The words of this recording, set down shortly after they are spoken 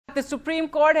The Supreme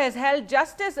Court has held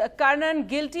Justice Karnan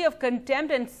guilty of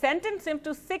contempt and sentenced him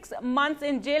to 6 months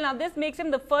in jail. Now, this makes him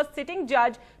the first sitting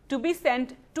judge to be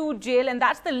sent to jail, and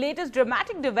that's the latest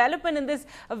dramatic development in this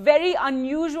very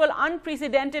unusual,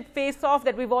 unprecedented face-off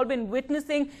that we've all been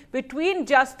witnessing between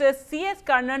Justice CS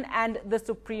Karnan and the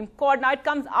Supreme Court. Now, it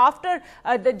comes after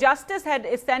the Justice had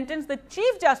sentenced the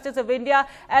Chief Justice of India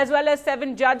as well as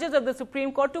 7 judges of the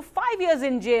Supreme Court to 5 years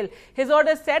in jail. His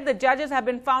order said the judges have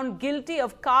been found guilty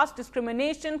of caste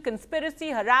discrimination, conspiracy,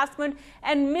 harassment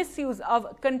and misuse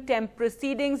of contempt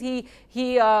proceedings. He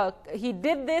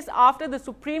did this after the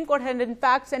Supreme Court had in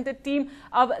fact sent a team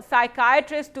of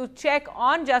psychiatrists to check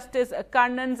on Justice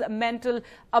Karnan's mental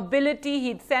ability.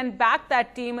 He'd sent back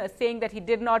that team saying that he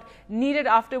did not need it,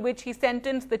 after which he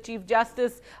sentenced the Chief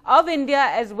Justice of India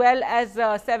as well as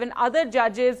 7 other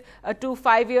judges to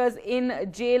 5 years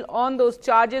in jail on those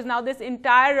charges. Now, this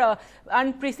entire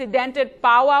unprecedented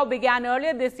powwow began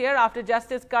earlier this year after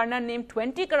Justice Karnan named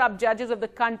 20 corrupt judges of the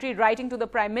country, writing to the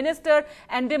Prime Minister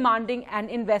and demanding an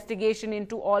investigation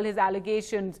into all his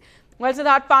allegations. Well,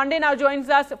 Siddharth Pandey now joins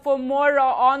us for more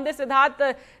on this.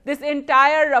 Siddharth, this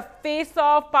entire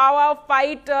face-off, powwow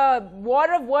fight,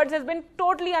 war of words has been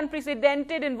totally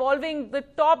unprecedented, involving the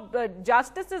top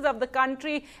justices of the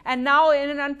country. And now, in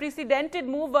an unprecedented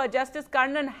move, Justice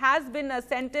Karnan has been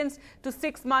sentenced to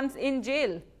 6 months in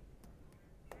jail.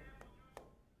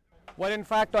 Well, in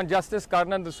fact, on Justice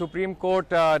Karnan, the Supreme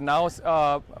Court now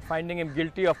finding him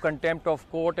guilty of contempt of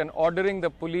court and ordering the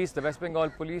police, the West Bengal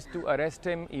police, to arrest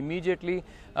him immediately.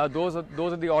 Those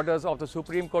are the orders of the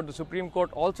Supreme Court. The Supreme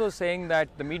Court also saying that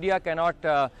the media cannot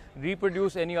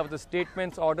reproduce any of the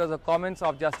statements, orders or comments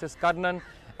of Justice Karnan.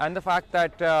 And the fact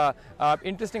that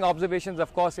interesting observations,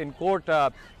 of course, in court,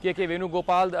 K.K.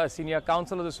 Venugopal, the senior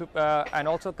counsel of the and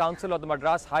also counsel of the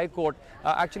Madras High Court,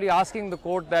 actually asking the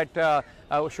court that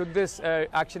should this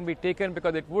action be taken,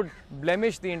 because it would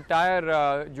blemish the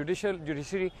entire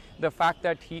judiciary, the fact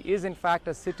that he is in fact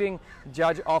a sitting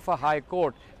judge of a high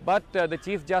court. But the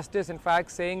Chief Justice in fact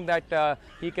saying that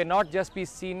he cannot just be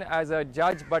seen as a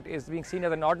judge, but is being seen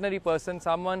as an ordinary person,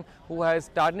 someone who has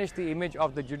tarnished the image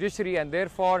of the judiciary, and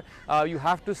therefore you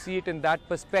have to see it in that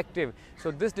perspective.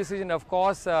 So this decision, of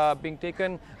course, being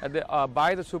taken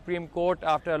by the Supreme Court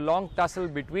after a long tussle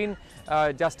between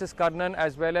Justice Karnan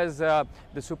as well as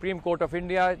the Supreme Court of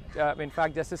India. In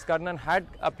fact, Justice Karnan had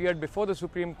appeared before the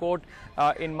Supreme Court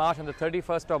in March, on the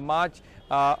 31st of March.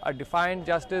 A defiant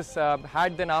justice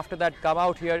had then after that come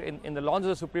out here in the lawns of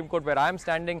the Supreme Court, where I am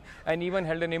standing, and even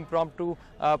held an impromptu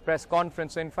press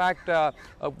conference. So in fact, a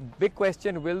big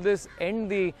question, will this end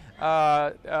the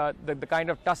kind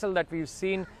of tussle that we've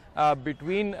seen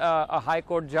between a High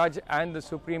Court judge and the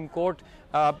Supreme Court?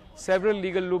 Several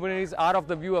legal luminaries are of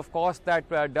the view, of course,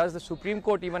 that does the Supreme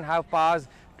Court even have powers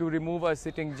to remove a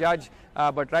sitting judge?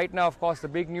 But right now, of course, the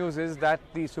big news is that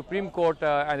the Supreme Court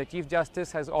and the Chief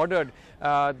Justice has ordered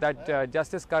that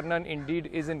Justice Karnan indeed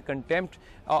is in contempt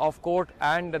of court,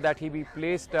 and that he be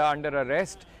placed under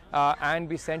arrest and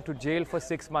be sent to jail for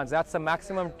 6 months. That's the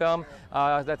maximum term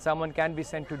that someone can be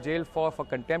sent to jail for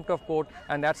contempt of court,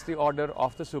 and that's the order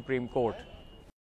of the Supreme Court.